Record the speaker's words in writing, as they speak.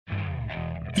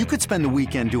You could spend the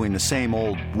weekend doing the same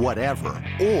old whatever,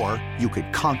 or you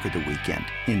could conquer the weekend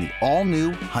in the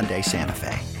all-new Hyundai Santa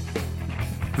Fe.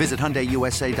 Visit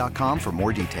HyundaiUSA.com for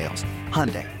more details.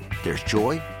 Hyundai, there's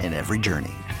joy in every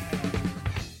journey.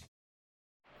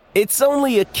 It's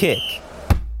only a kick,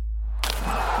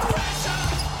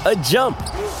 a jump,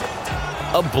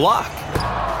 a block.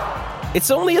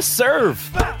 It's only a serve.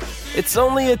 It's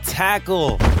only a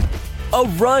tackle, a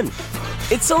run.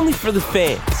 It's only for the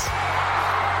fans.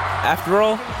 After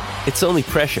all, it's only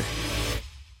pressure.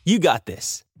 You got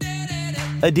this.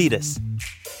 Adidas.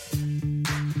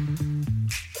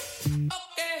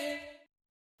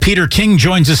 Peter King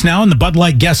joins us now on the Bud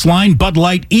Light guest line. Bud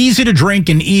Light, easy to drink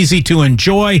and easy to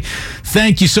enjoy.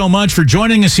 Thank you so much for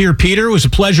joining us here, Peter. It was a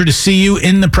pleasure to see you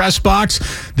in the press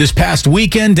box this past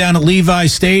weekend down at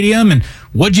Levi's Stadium. And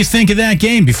what'd you think of that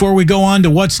game? Before we go on to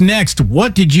what's next,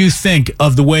 what did you think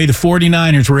of the way the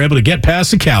 49ers were able to get past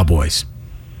the Cowboys?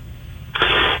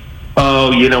 Oh,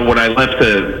 when I left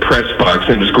the press box,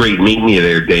 it was great meeting you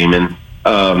there, Damon.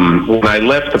 When I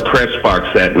left the press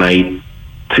box that night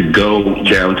to go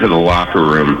down to the locker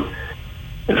room,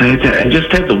 I just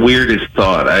had the weirdest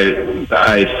thought.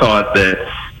 I thought that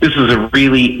this was a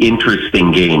really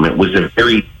interesting game. It was a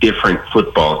very different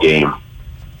football game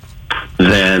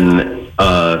than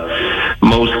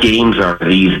most games are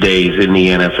these days in the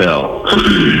NFL.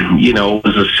 It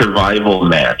was a survival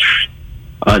match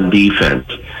on defense.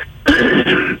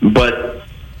 But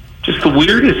just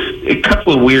a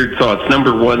couple of weird thoughts.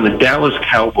 Number one, the Dallas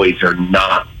Cowboys are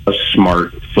not a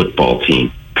smart football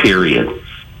team, period.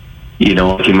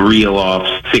 I can reel off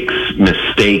 6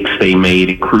 mistakes they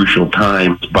made at crucial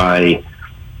times by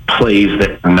plays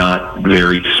that are not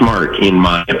very smart, in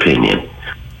my opinion.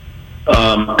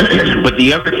 But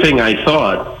the other thing I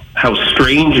thought, how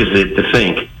strange is it to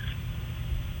think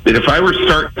that if I were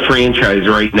starting a franchise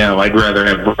right now, I'd rather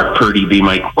have Brock Purdy be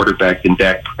my quarterback than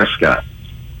Dak Prescott.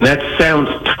 And that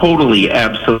sounds totally,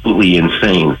 absolutely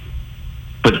insane.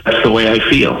 But that's the way I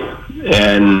feel.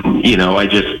 And,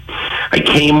 I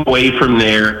came away from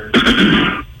there,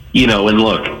 and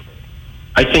look,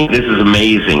 I think this is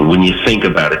amazing when you think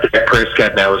about it. Dak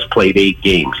Prescott now has played 8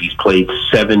 games. He's played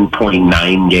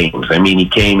 7.9 games. I mean, he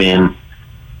came in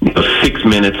 6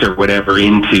 minutes or whatever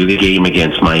into the game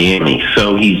against Miami.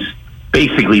 So he's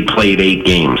basically played 8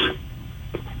 games.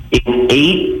 In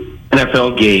 8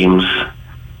 NFL games,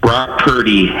 Brock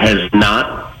Purdy has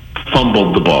not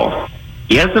fumbled the ball.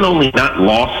 He hasn't only not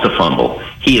lost a fumble,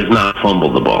 he has not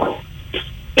fumbled the ball.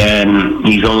 And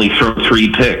he's only thrown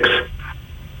 3 picks.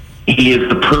 He is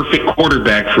the perfect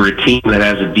quarterback for a team that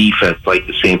has a defense like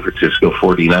the San Francisco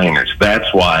 49ers.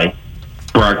 That's why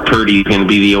Brock Purdy is going to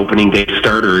be the opening day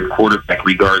starter at quarterback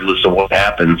regardless of what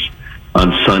happens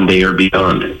on Sunday or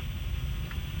beyond.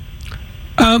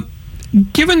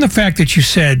 Given the fact that you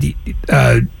said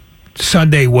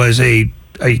Sunday was a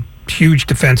huge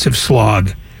defensive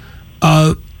slog,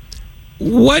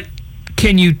 what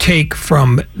can you take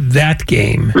from that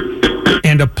game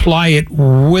and apply it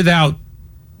without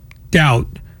doubt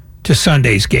to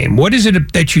Sunday's game? What is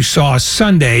it that you saw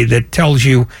Sunday that tells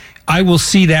you, I will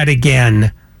see that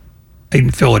again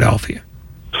in Philadelphia?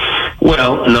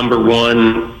 Well, number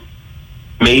one,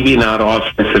 maybe not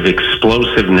offensive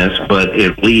explosiveness, but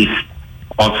at least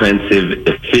offensive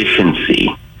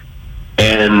efficiency.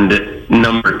 And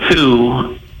number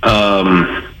two,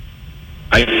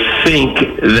 I think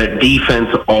that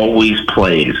defense always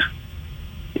plays,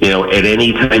 at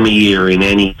any time of year, in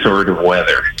any sort of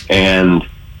weather. And,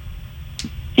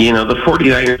 the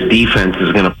 49ers defense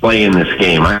is going to play in this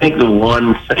game. I think the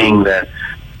one thing that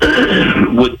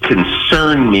would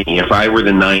concern me if I were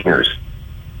the Niners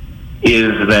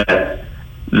is that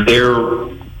they're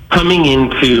coming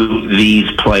into these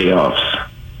playoffs.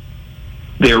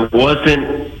 There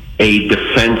wasn't a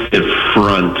defensive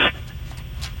front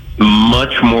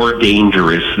much more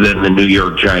dangerous than the New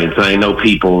York Giants. I know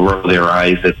people roll their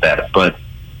eyes at that, but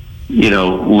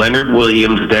Leonard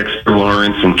Williams, Dexter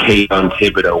Lawrence, and Kayvon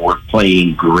Thibodeau were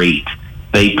playing great.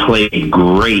 They played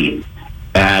great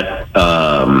at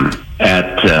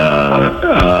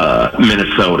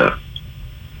Minnesota,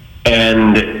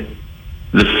 and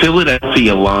the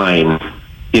Philadelphia line.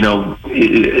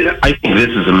 I think this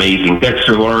is amazing.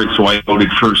 Dexter Lawrence, who I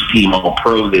voted first team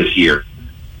All-Pro this year,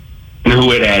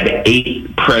 who had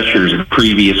 8 pressures the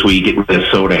previous week at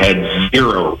Minnesota, had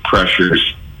 0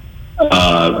 pressures,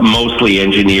 mostly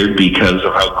engineered because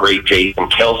of how great Jason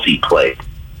Kelce played.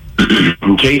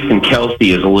 Jason Kelce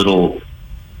is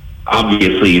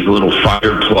obviously he's a little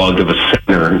fire plug of a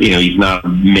center. He's not a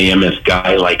mammoth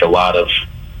guy like a lot of,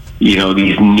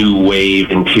 these new wave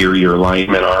interior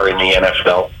linemen are in the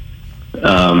NFL.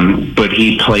 But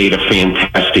he played a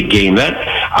fantastic game.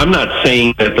 I'm not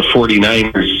saying that the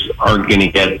 49ers aren't going to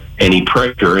get any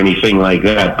pressure or anything like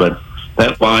that, but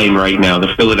that line right now,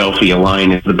 the Philadelphia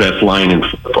line, is the best line in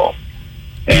football.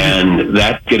 And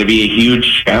that's going to be a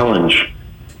huge challenge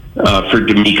for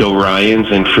DeMeco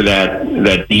Ryans and for that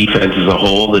defense as a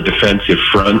whole, the defensive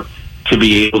front, to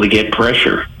be able to get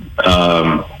pressure.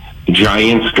 The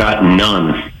Giants got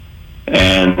none,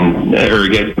 or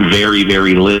get very,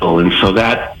 very little, and so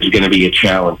that is going to be a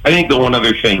challenge. I think the one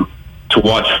other thing to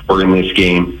watch for in this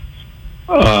game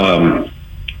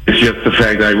is just the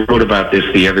fact that I wrote about this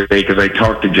the other day because I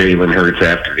talked to Jalen Hurts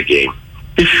after the game.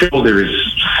 His shoulder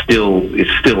still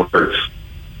hurts.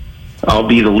 I'll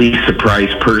be the least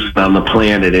surprised person on the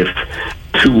planet if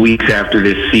 2 weeks after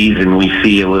this season we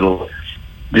see a little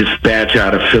dispatch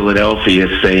out of Philadelphia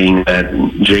saying that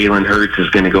Jalen Hurts is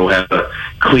going to go have a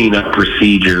cleanup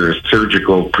procedure, a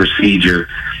surgical procedure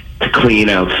to clean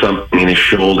out something in his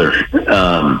shoulder.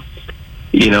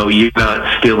 You're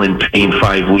not still in pain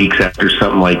 5 weeks after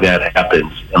something like that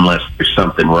happens unless there's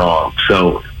something wrong.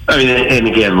 So, and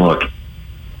again, look,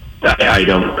 I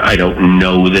don't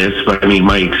know this, but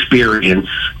my experience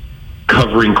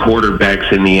covering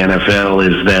quarterbacks in the NFL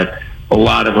is that a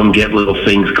lot of them get little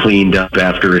things cleaned up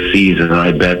after a season, and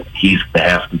I bet he's going to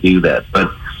have to do that.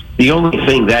 But the only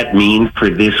thing that means for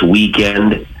this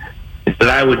weekend is that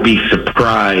I would be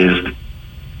surprised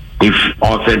if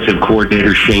offensive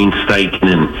coordinator Shane Steichen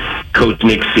and Coach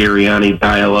Nick Sirianni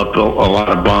dial up a lot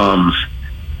of bombs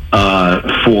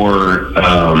for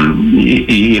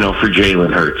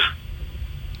Jalen Hurts.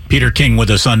 Peter King with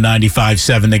us on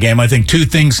 95.7 The Game. I think two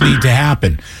things need to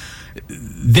happen.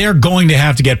 They're going to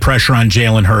have to get pressure on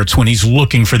Jalen Hurts when he's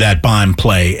looking for that bomb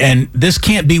play. And this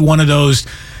can't be one of those,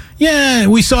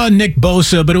 we saw Nick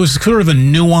Bosa, but it was sort of a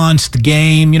nuanced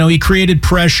game. He created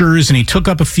pressures and he took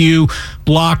up a few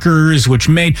blockers, which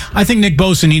I think Nick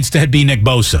Bosa needs to be Nick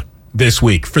Bosa this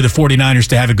week for the 49ers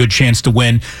to have a good chance to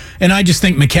win. And I just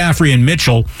think McCaffrey and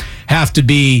Mitchell have to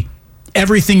be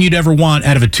everything you'd ever want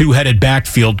out of a two-headed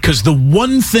backfield, because the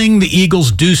one thing the Eagles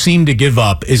do seem to give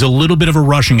up is a little bit of a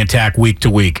rushing attack week to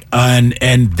week.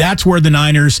 And that's where the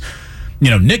Niners,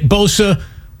 Nick Bosa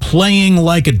playing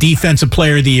like a defensive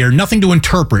player of the year, nothing to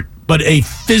interpret, but a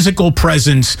physical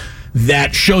presence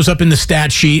that shows up in the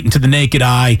stat sheet and to the naked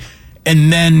eye.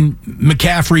 And then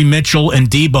McCaffrey, Mitchell, and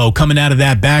Debo coming out of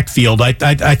that backfield.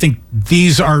 I think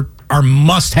these are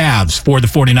must-haves for the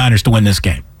 49ers to win this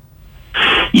game.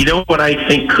 You know what I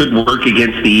think could work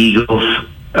against the Eagles?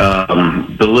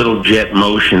 The little jet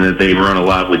motion that they run a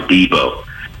lot with Debo.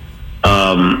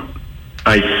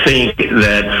 I think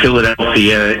that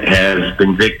Philadelphia has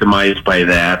been victimized by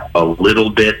that a little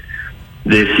bit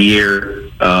this year.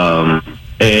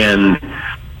 And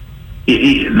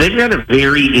they've got a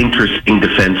very interesting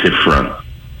defensive front.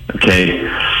 Okay.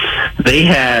 They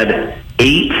had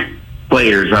 8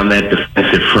 players on that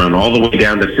defensive front, all the way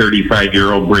down to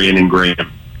 35-year-old Brandon Graham,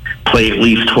 play at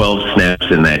least 12 snaps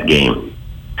in that game.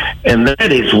 And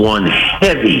that is one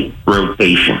heavy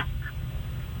rotation.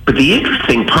 But the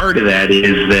interesting part of that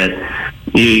is that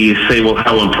you say, well,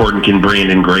 how important can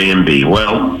Brandon Graham be?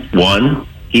 Well, one,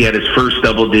 he had his first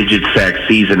double-digit sack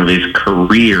season of his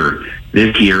career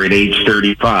this year at age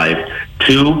 35.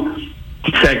 2,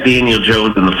 he sacked Daniel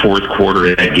Jones in the fourth quarter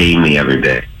of that game the other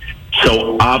day.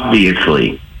 So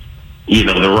obviously,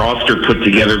 the roster put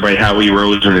together by Howie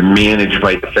Roseman and managed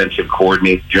by defensive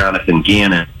coordinator Jonathan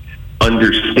Gannon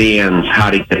understands how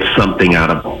to get something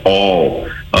out of all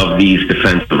of these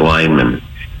defensive linemen.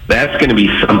 That's going to be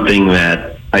something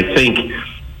that I think,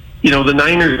 the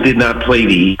Niners did not play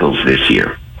the Eagles this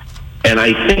year. And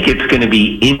I think it's going to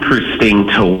be interesting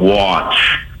to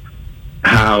watch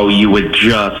how you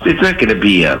adjust. It's not going to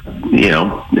be a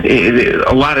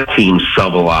lot of teams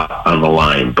sub a lot on the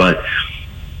line, but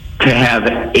to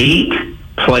have 8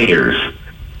 players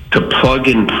to plug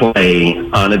and play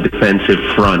on a defensive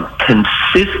front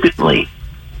consistently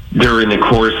during the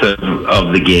course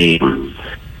of the game,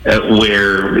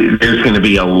 where there's going to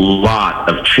be a lot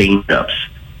of change-ups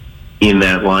in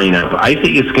that lineup. I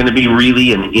think it's going to be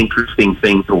really an interesting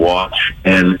thing to watch,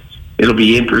 and it'll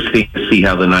be interesting to see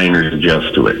how the Niners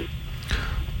adjust to it.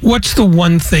 What's the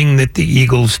one thing that the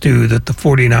Eagles do that the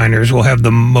 49ers will have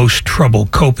the most trouble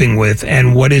coping with,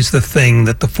 and what is the thing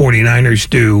that the 49ers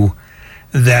do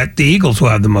that the Eagles will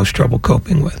have the most trouble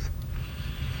coping with?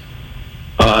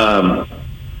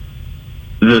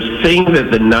 The thing that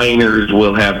the Niners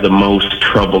will have the most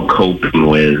trouble coping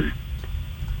with,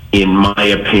 in my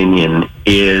opinion,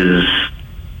 is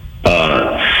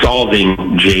solving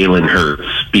Jalen Hurts,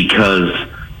 because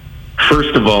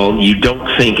first of all, you don't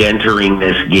think entering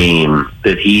this game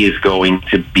that he's going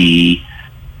to be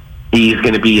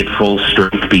at full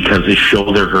strength because his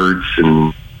shoulder hurts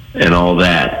and all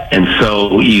that. And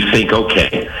so you think,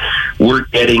 okay, we're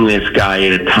getting this guy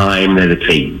at a time that it's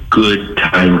a good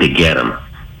time to get him.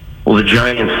 Well, the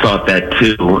Giants thought that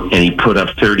too, and he put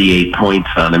up 38 points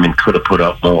on him and could have put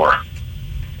up more.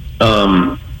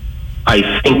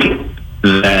 I think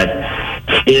that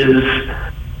his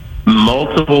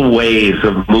multiple ways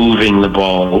of moving the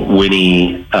ball when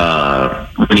he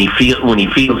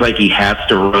feels like he has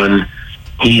to run,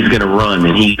 he's going to run,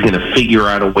 and he's going to figure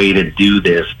out a way to do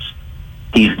this.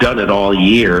 He's done it all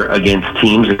year against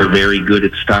teams that are very good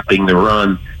at stopping the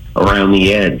run around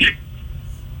the edge.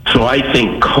 So I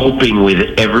think coping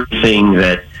with everything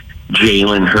that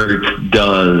Jalen Hurts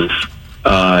does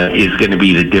is going to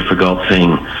be the difficult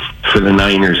thing for the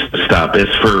Niners to stop. As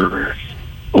for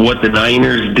what the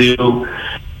Niners do,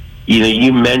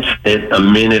 you mentioned it a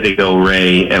minute ago,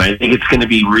 Ray, and I think it's going to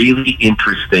be really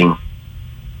interesting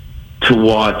to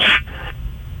watch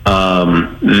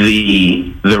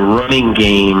the running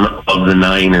game of the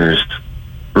Niners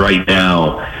right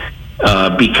now,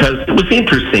 because it was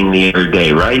interesting the other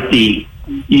day, right? The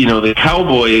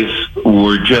Cowboys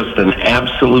were just an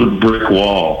absolute brick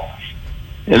wall,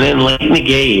 and then late in the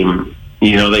game,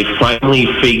 they finally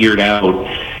figured out,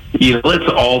 let's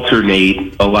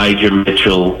alternate Elijah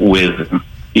Mitchell with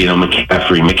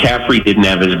McCaffrey. McCaffrey didn't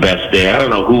have his best day. I don't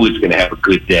know who was going to have a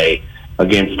good day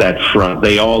against that front.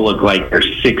 They all look like they're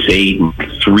 6'8"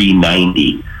 and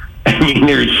 390. I mean,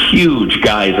 there's huge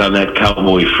guys on that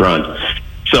Cowboy front.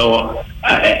 So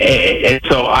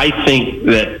I think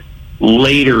that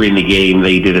later in the game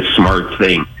they did a smart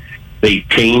thing. They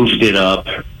changed it up,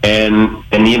 and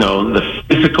the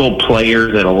physical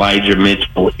player that Elijah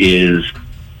Mitchell is,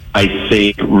 I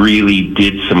think, really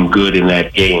did some good in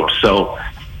that game. So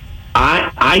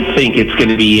I think it's going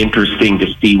to be interesting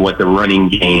to see what the running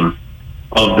game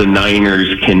of the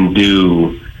Niners can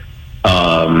do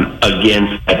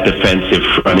against that defensive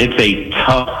front. It's a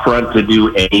tough front to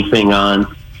do anything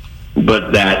on,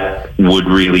 but that would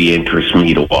really interest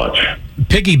me to watch.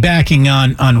 Piggybacking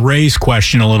on Ray's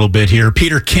question a little bit here,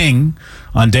 Peter King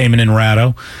on Damon and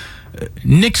Ratto.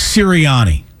 Nick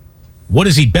Sirianni, what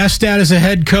is he best at as a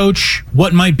head coach?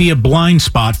 What might be a blind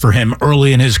spot for him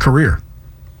early in his career?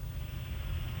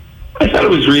 I thought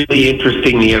it was really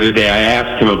interesting the other day. I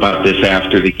asked him about this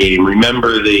after the game.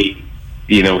 Remember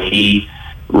he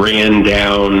ran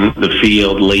down the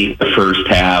field late the first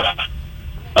half,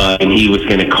 and he was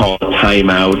going to call a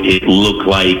timeout. It looked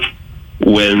like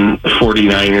when the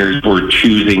 49ers were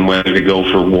choosing whether to go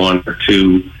for one or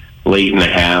two late in the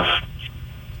half.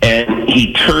 And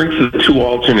he turned to the two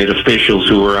alternate officials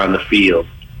who were on the field,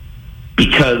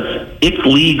 because it's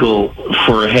legal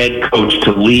for a head coach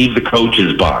to leave the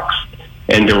coach's box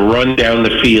and to run down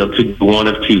the field to do one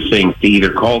of two things, to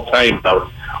either call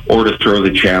timeout or to throw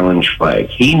the challenge flag.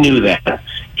 He knew that.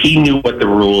 He knew what the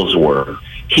rules were.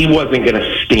 He wasn't going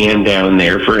to stand down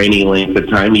there for any length of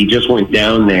time. He just went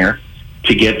down there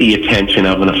to get the attention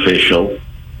of an official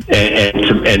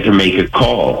and to make a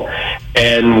call.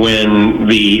 And when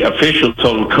the official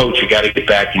told him, "Coach, you got to get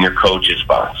back in your coach's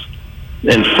box,"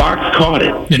 and Fox caught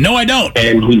it. No, I don't.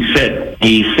 And he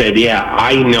said, "Yeah,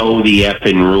 I know the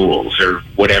effing rules," or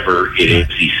whatever it is,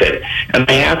 he said. And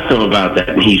I asked him about that,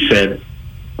 and he said,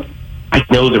 "I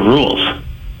know the rules.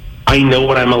 I know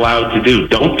what I'm allowed to do.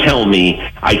 Don't tell me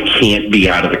I can't be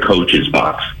out of the coach's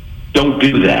box. Don't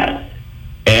do that."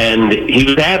 And he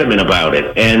was adamant about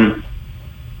it. And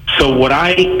so what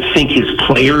I think his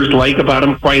players like about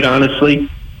him, quite honestly,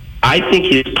 I think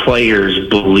his players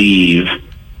believe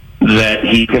that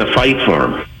he's going to fight for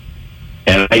them.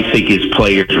 And I think his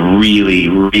players really,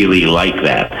 really like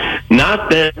that. Not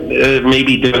that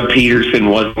maybe Doug Peterson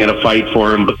wasn't going to fight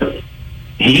for him, but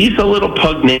he's a little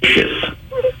pugnacious.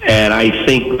 And I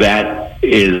think that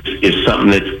is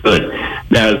something that's good.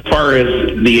 Now, as far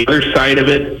as the other side of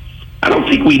it, I don't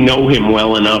think we know him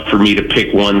well enough for me to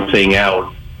pick one thing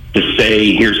out to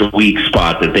say here's a weak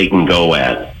spot that they can go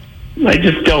at. I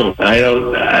just don't.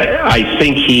 I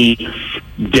think he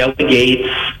delegates,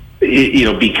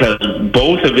 because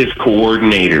both of his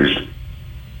coordinators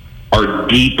are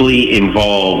deeply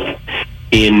involved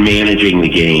in managing the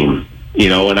game.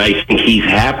 And I think he's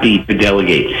happy to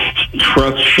delegate. He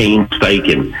trusts Shane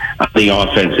Steichen on the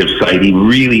offensive side. He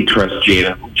really trusts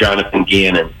Jonathan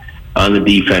Gannon on the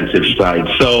defensive side.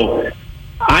 So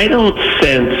I don't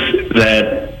sense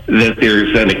that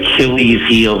there's an Achilles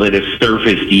heel that has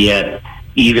surfaced yet,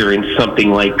 either in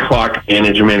something like clock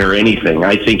management or anything.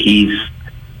 I think he's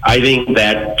I think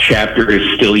that chapter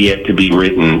is still yet to be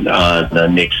written.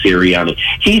 Nick Sirianni.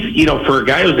 He's, for a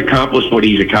guy who's accomplished what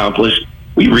he's accomplished,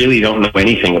 we really don't know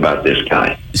anything about this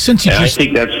guy. I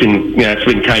think that's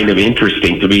been kind of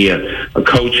interesting to be a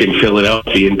coach in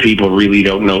Philadelphia and people really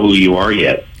don't know who you are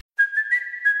yet.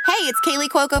 Hey, it's Kaylee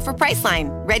Cuoco for Priceline.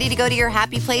 Ready to go to your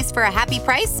happy place for a happy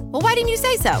price? Well, why didn't you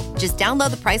say so? Just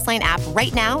download the Priceline app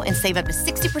right now and save up to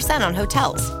 60% on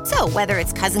hotels. So whether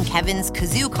it's Cousin Kevin's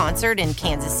Kazoo Concert in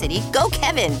Kansas City, go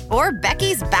Kevin, or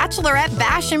Becky's Bachelorette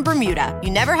Bash in Bermuda,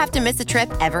 you never have to miss a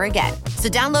trip ever again. So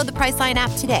download the Priceline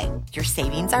app today. Your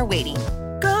savings are waiting.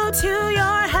 Go to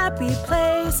your happy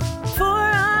place for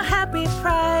a happy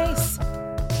price.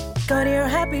 Go to your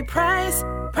happy price,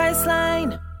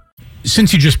 Priceline.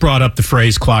 Since you just brought up the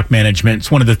phrase clock management,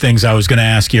 it's one of the things I was going to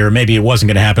ask you, or maybe it wasn't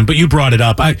going to happen, but you brought it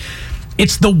up.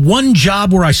 It's the one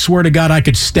job where I swear to God I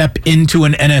could step into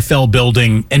an NFL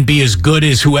building and be as good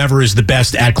as whoever is the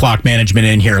best at clock management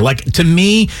in here. Like, to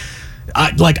me,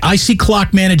 I see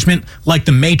clock management like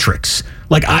the Matrix.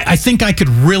 Like, I think I could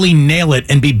really nail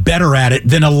it and be better at it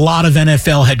than a lot of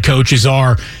NFL head coaches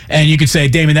are. And you could say,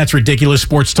 Damon, that's ridiculous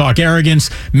sports talk arrogance.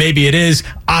 Maybe it is.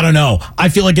 I don't know. I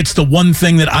feel like it's the one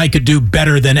thing that I could do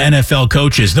better than NFL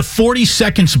coaches. The 40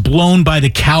 seconds blown by the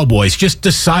Cowboys just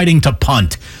deciding to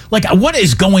punt. Like, what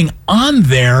is going on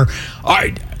there?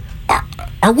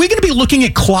 Are we going to be looking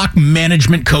at clock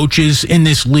management coaches in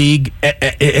this league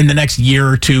in the next year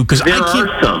or two? Because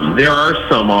there are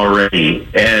some already,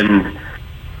 and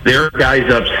there are guys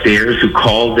upstairs who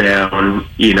call down.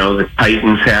 The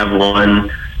Titans have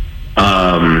one.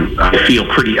 I'm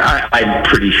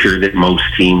pretty sure that most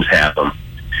teams have them.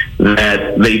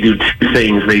 That they do two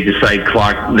things: they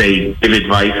they give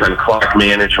advice on clock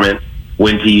management,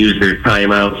 when to use their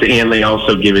timeouts, and they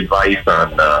also give advice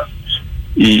on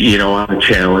on the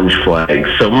challenge flag.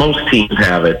 So most teams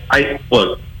have it.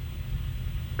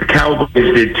 The Cowboys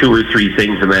did 2 or 3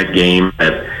 things in that game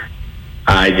that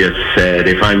I just said,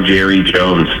 if I'm Jerry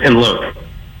Jones, and look,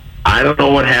 I don't know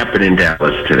what happened in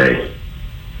Dallas today,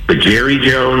 but Jerry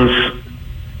Jones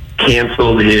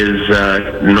canceled his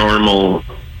normal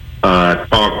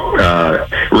talk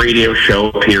radio show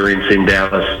appearance in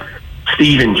Dallas.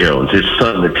 Stephen Jones, his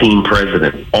son, the team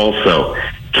president, also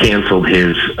canceled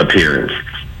his appearance.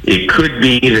 It could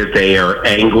be that they are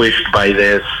anguished by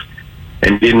this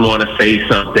and didn't want to say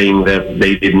something that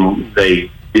they didn't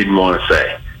want to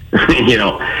say.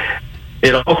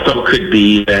 It also could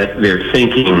be that they're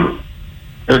thinking,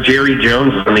 Jerry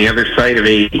Jones is on the other side of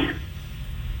 80,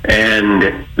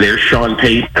 and there's Sean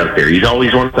Payton out there. He's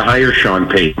always wanted to hire Sean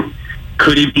Payton.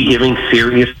 Could he be giving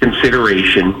serious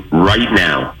consideration right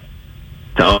now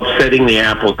to upsetting the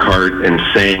apple cart and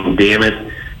saying, damn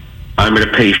it, I'm going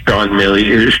to pay Sean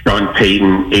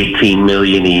Payton $18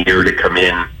 million a year to come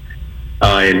in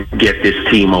and get this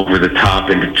team over the top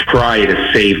and to try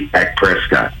to save Dak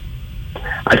Prescott?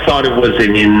 I thought it was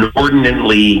an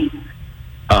inordinately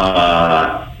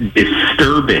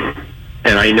disturbing,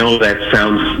 and I know that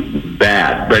sounds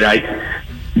bad, but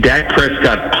Dak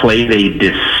Prescott played a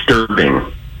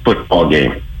disturbing football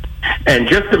game. And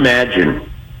just imagine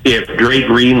if Dre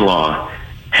Greenlaw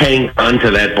hanged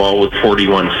onto that ball with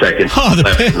 41 seconds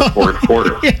left in the fourth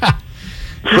quarter. Yeah.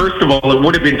 First of all, it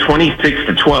would have been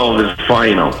 26-12 as the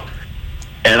final.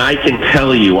 And I can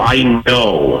tell you,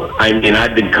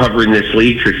 I've been covering this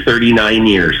league for 39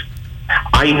 years.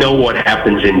 I know what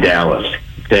happens in Dallas.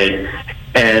 Okay?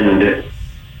 And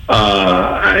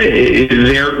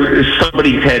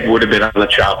somebody's head would have been on the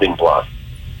chopping block,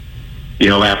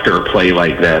 after a play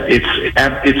like that.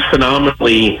 It's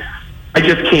phenomenally. I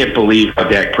just can't believe how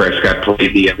Dak Prescott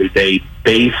played the other day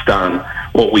based on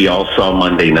what we all saw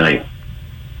Monday night.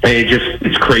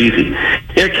 It's crazy.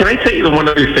 Yeah, can I tell you the one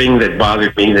other thing that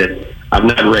bothered me that I've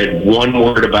not read one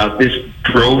word about? This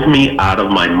drove me out of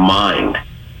my mind.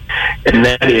 And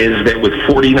that is that with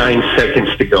 49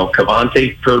 seconds to go,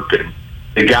 Kevontae Turpin,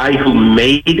 the guy who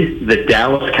made the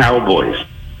Dallas Cowboys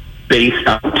based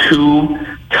on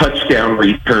 2 touchdown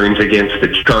returns against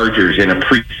the Chargers in a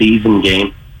preseason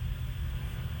game,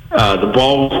 the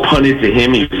ball was punted to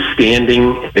him. He was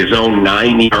standing at his own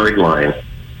 9-yard line,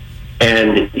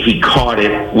 and he caught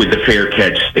it with the fair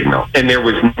catch signal, and there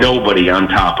was nobody on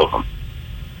top of him.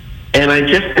 And I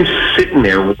just am sitting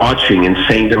there watching and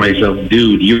saying to myself,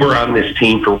 dude, you were on this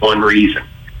team for one reason,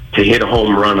 to hit a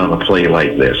home run on a play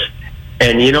like this.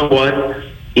 And you know what?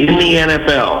 In the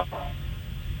NFL,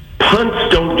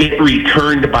 punts don't get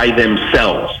returned by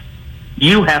themselves.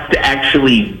 You have to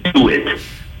actually do it.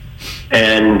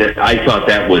 And I thought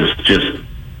that was just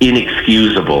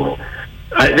inexcusable.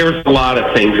 There was a lot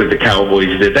of things that the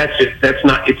Cowboys did. It's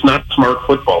not a smart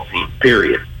football team,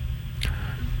 period.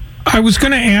 I was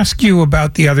going to ask you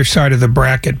about the other side of the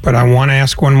bracket, but I want to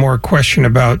ask one more question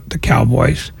about the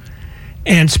Cowboys,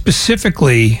 and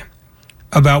specifically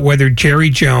about whether Jerry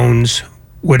Jones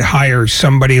would hire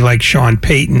somebody like Sean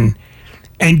Payton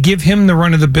and give him the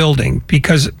run of the building,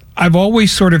 because I've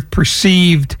always sort of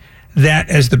perceived that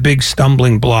as the big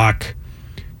stumbling block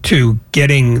to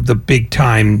getting the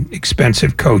big-time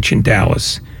expensive coach in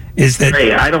Dallas. Is that...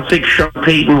 Hey, I don't think Sean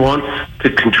Payton wants to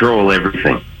control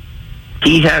everything.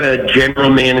 He had a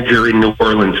general manager in New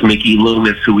Orleans, Mickey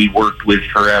Loomis, who he worked with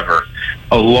forever,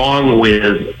 along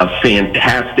with a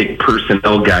fantastic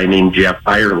personnel guy named Jeff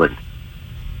Ireland.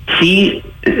 Sean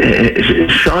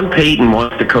Payton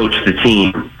wants to coach the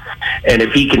team, and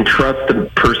if he can trust the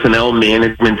personnel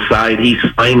management side, he's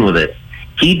fine with it.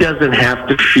 He doesn't have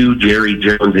to shoo Jerry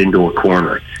Jones into a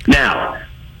corner. Now,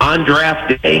 on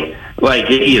draft day,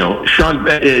 Mickey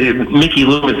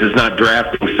Loomis is not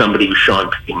drafting somebody who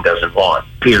Sean Payton doesn't want,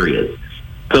 period.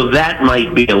 So that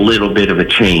might be a little bit of a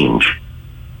change.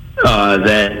 Payton,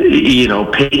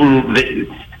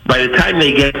 by the time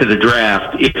they get to the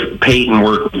draft, if Payton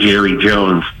worked with Jerry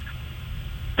Jones,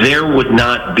 there would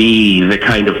not be the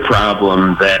kind of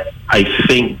problem that I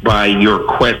think by your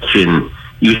question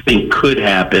you think could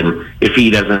happen if he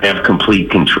doesn't have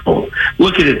complete control.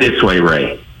 Look at it this way,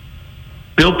 Ray.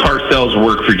 Bill Parcells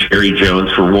worked for Jerry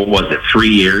Jones for, 3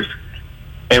 years?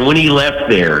 And when he left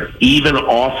there, even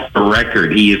off the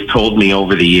record, he has told me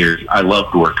over the years, I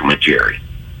loved working with Jerry.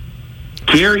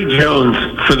 Jerry Jones,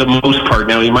 for the most part,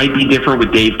 now he might be different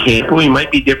with Dave Campbell, he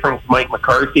might be different with Mike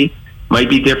McCarthy, might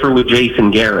be different with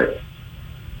Jason Garrett.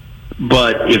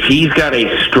 But if he's got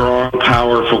a strong,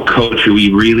 powerful coach who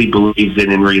he really believes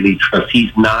in and really trusts,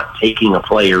 he's not taking a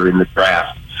player in the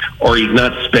draft, or he's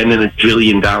not spending $1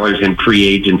 jillion in free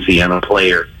agency on a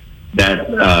player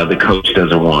that the coach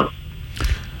doesn't want.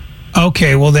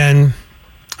 Okay, well then,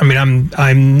 I mean,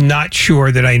 I'm not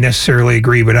sure that I necessarily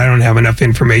agree, but I don't have enough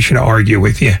information to argue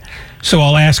with you. So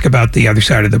I'll ask about the other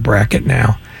side of the bracket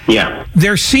now. Yeah.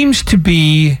 There seems to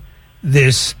be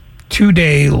this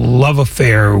 2-day love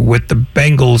affair with the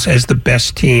Bengals as the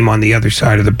best team on the other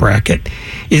side of the bracket.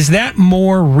 Is that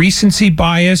more recency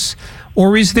bias,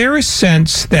 or is there a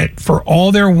sense that for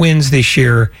all their wins this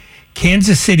year,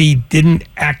 Kansas City didn't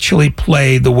actually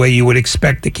play the way you would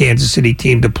expect the Kansas City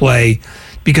team to play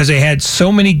because they had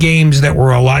so many games that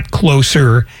were a lot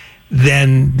closer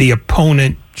than the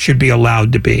opponent should be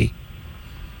allowed to be?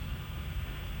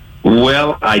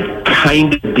 Well, I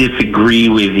kind of disagree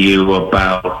with you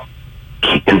about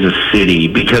Kansas City,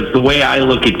 because the way I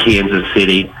look at Kansas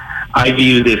City, I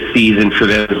view this season for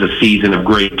them as a season of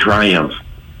great triumph.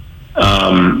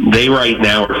 They right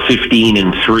now are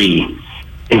 15-3,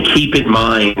 and keep in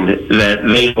mind that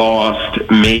they lost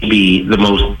maybe the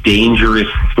most dangerous,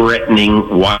 threatening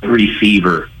wide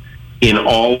receiver in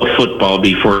all of football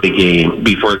before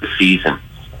the season,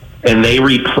 and they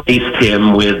replaced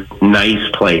him with nice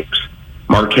players: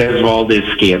 Marquez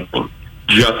Valdes-Scantling,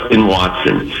 Justin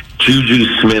Watson,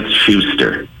 Juju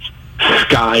Smith-Schuster,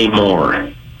 Sky Moore.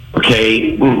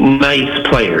 Okay, nice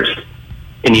players.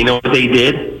 And you know what they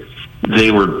did?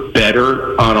 They were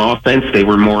better on offense. They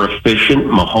were more efficient.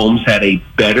 Mahomes had a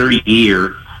better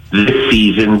year this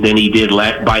season than he did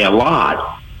by a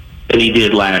lot than he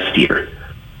did last year.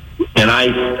 And I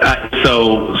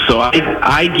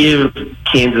give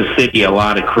Kansas City a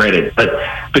lot of credit. But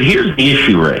here's the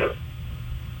issue, Ray.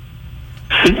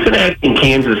 Cincinnati and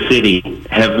Kansas City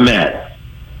have met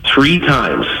 3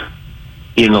 times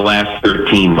in the last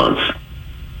 13 months.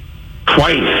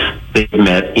 Twice they've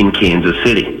met in Kansas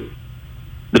City.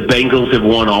 The Bengals have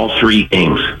won all 3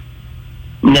 games.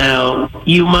 Now,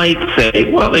 you might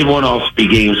say, well, they won all 3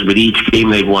 games, but each game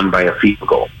they've won by a field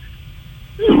goal.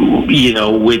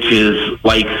 Which is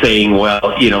like saying,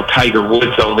 well, Tiger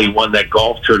Woods only won that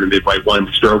golf tournament by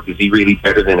 1 stroke. Is he really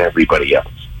better than everybody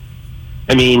else?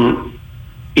 I mean,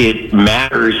 it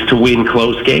matters to win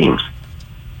close games.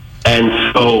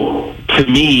 And so, to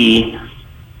me,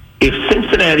 if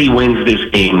Cincinnati wins this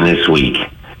game this week,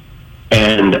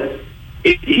 and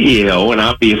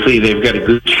obviously they've got a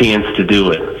good chance to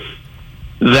do it,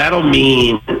 that'll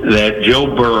mean that Joe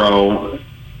Burrow,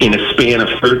 in a span of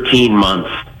 13 months,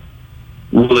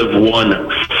 will have won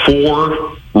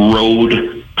 4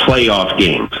 road playoff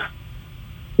games,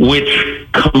 which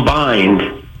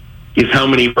combined is how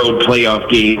many road playoff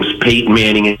games Peyton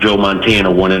Manning and Joe Montana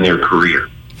won in their career.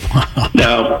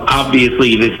 Now,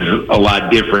 obviously, this is a lot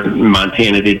different.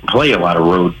 Montana didn't play a lot of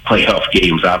road playoff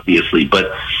games, obviously,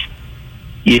 but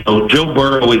Joe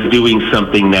Burrow is doing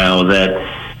something now that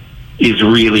is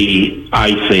really,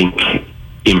 I think,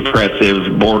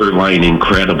 impressive, borderline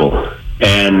incredible.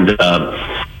 And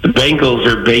the Bengals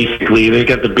are they've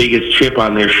got the biggest chip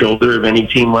on their shoulder of any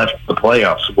team left in the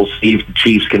playoffs. We'll see if the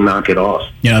Chiefs can knock it off.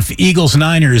 If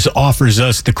Eagles-Niners offers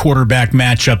us the quarterback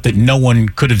matchup that no one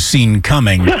could have seen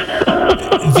coming,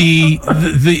 the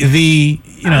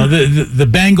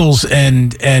Bengals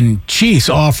and Chiefs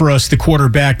offer us the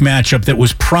quarterback matchup that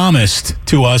was promised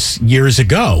to us years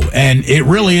ago, and it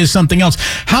really is something else.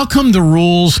 How come the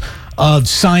rules of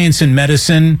science and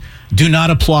medicine do not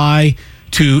apply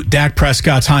to Dak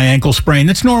Prescott's high ankle sprain?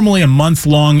 That's normally a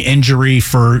month-long injury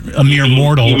for a mere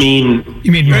mortal. You mean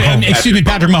Mahomes? Excuse me,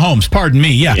 Patrick Mahomes. Pardon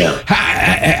me. Yeah.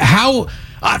 How?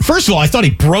 First of all, I thought he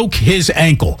broke his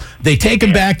ankle. They take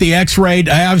him back, the X-ray.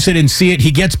 I obviously didn't see it.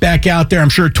 He gets back out there. I'm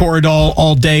sure tore it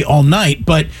all day, all night.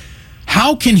 But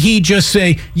how can he just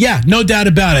say, yeah, no doubt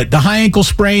about it, the high ankle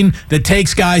sprain that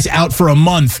takes guys out for a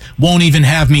month won't even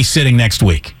have me sitting next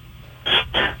week?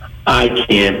 I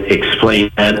can't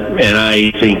explain that, and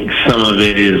I think some of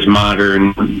it is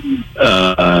modern,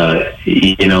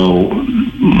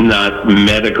 not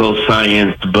medical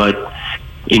science, but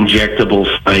injectable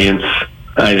science.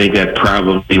 I think that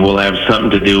probably will have something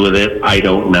to do with it. I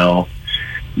don't know.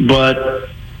 But,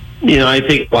 I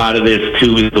think a lot of this,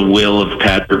 too, is the will of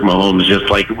Patrick Mahomes, just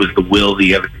like it was the will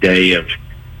the other day of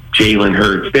Jalen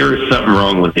Hurts. There is something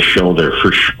wrong with his shoulder,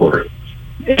 for sure.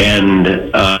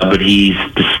 And but he's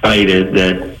decided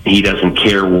that he doesn't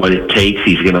care what it takes.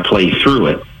 He's going to play through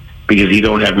it because you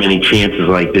don't have many chances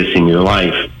like this in your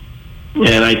life.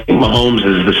 And I think Mahomes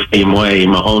is the same way.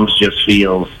 Mahomes just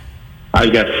feels,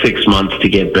 I've got 6 months to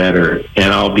get better,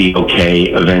 and I'll be okay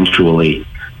eventually.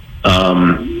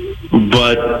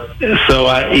 But so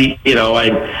I'm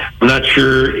not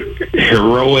sure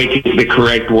heroic is the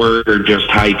correct word or just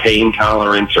high pain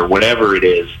tolerance or whatever it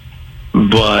is.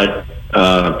 But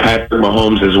Patrick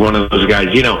Mahomes is one of those guys,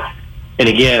 and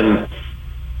again,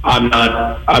 I'm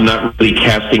not really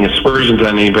casting aspersions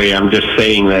on anybody. I'm just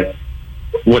saying that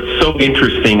what's so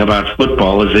interesting about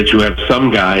football is that you have some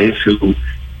guys who,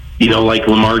 like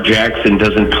Lamar Jackson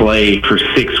doesn't play for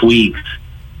 6 weeks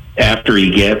after he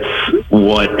gets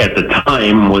what at the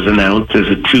time was announced as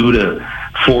a 2 to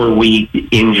 4 week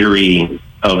injury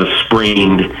of a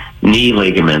sprained knee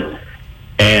ligament.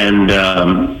 And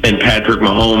Patrick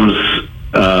Mahomes,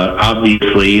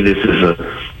 obviously, this is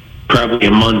probably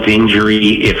a month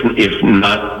injury, if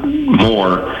not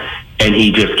more, and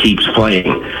he just keeps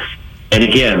playing. And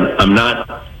again,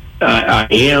 I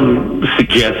am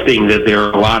suggesting that there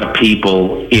are a lot of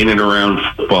people in and around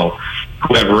football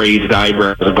who have raised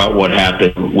eyebrows about what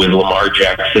happened with Lamar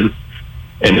Jackson,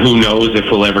 and who knows if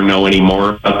we'll ever know any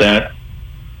more about that.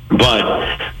 But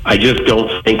I just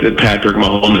don't think that Patrick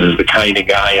Mahomes is the kind of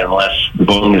guy, unless the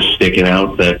bone is sticking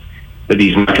out, that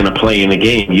he's not going to play in the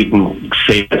game. You can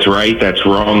say that's right, that's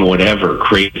wrong, whatever,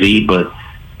 crazy, but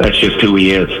that's just who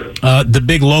he is. The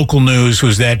big local news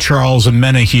was that Charles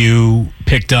Menahue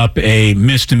picked up a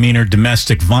misdemeanor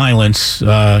domestic violence.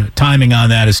 Timing on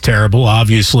that is terrible.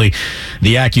 Obviously,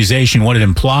 the accusation, what it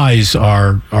implies,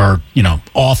 are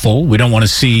awful. We don't want to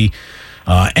see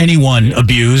anyone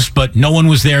abused, but no one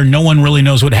was there. No one really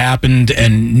knows what happened,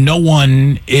 and no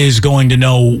one is going to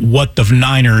know what the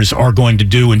Niners are going to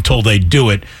do until they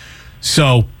do it.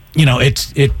 So,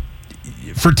 it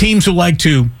for teams who like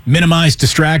to minimize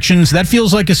distractions, that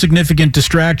feels like a significant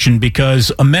distraction, because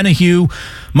Menahue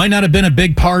might not have been a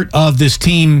big part of this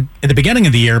team at the beginning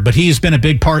of the year, but he's been a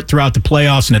big part throughout the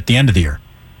playoffs and at the end of the year.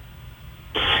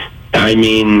 I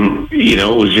mean, it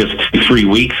was just 3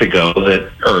 weeks ago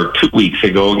or 2 weeks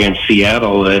ago against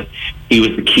Seattle that he was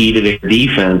the key to their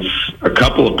defense a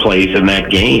couple of plays in that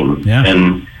game. Yeah.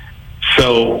 And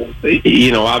so,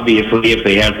 obviously if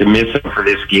they have to miss him for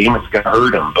this game, it's going to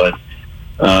hurt them. But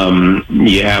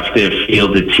you have to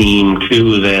field a team,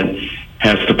 too, that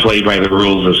has to play by the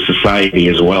rules of society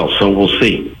as well. So we'll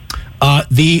see.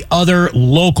 The other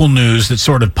local news that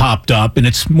sort of popped up, and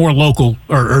it's more local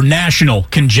or national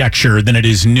conjecture than it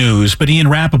is news, but Ian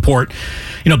Rappaport,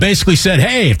 basically said,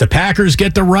 hey, if the Packers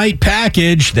get the right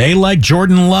package, they like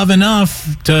Jordan Love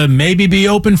enough to maybe be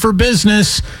open for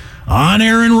business on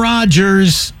Aaron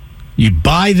Rodgers. You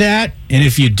buy that? And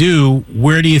if you do,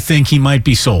 where do you think he might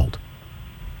be sold?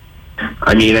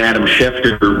 I mean, Adam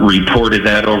Schefter reported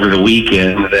that over the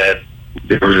weekend, that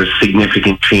there was a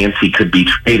significant chance he could be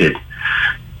traded.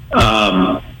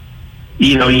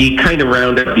 You kind of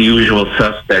round up the usual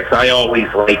suspects. I always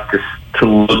like to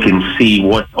look and see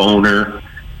what owner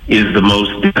is the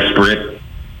most desperate,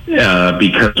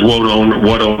 because what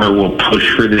owner will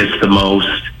push for this the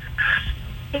most.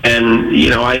 And,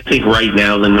 I think right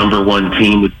now the number one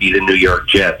team would be the New York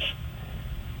Jets.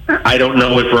 I don't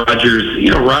know if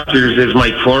Rodgers, as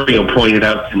Mike Florio pointed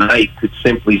out tonight, could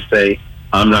simply say,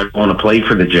 I'm not going to play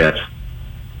for the Jets.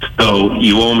 So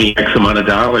you owe me X amount of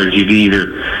dollars. You can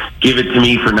either give it to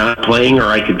me for not playing or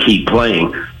I could keep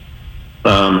playing.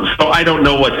 So I don't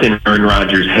know what's in Aaron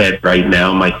Rodgers' head right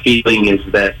now. My feeling is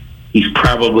that he's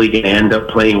probably going to end up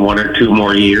playing 1 or 2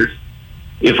 more years.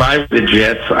 If I were the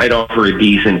Jets, I'd offer a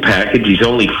decent package. He's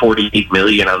only $48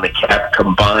 million on the cap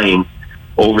combined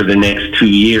over the next 2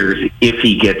 years if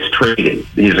he gets traded.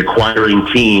 His acquiring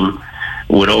team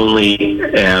would only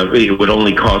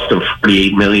cost him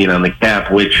 $48 million on the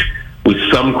cap, which with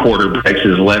some quarterbacks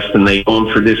is less than they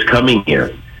own for this coming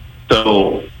year.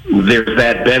 So there's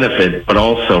that benefit, but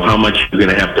also how much you're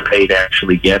going to have to pay to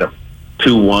actually get him.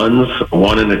 2 1s,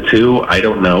 1 and a 2, I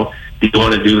don't know. Do you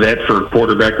want to do that for a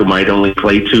quarterback who might only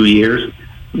play 2 years?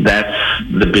 That's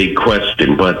the big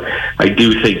question. But I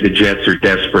do think the Jets are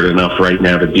desperate enough right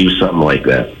now to do something like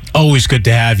that. Always good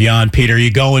to have you on, Peter.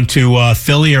 You going to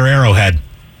Philly or Arrowhead?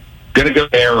 Going to go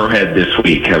to Arrowhead this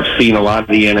week. I've seen a lot of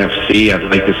the NFC. I'd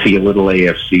like to see a little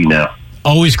AFC now.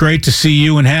 Always great to see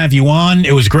you and have you on.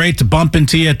 It was great to bump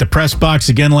into you at the press box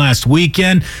again last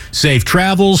weekend. Safe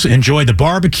travels, enjoy the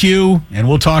barbecue, and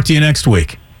we'll talk to you next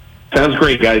week. Sounds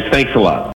great, guys. Thanks a lot.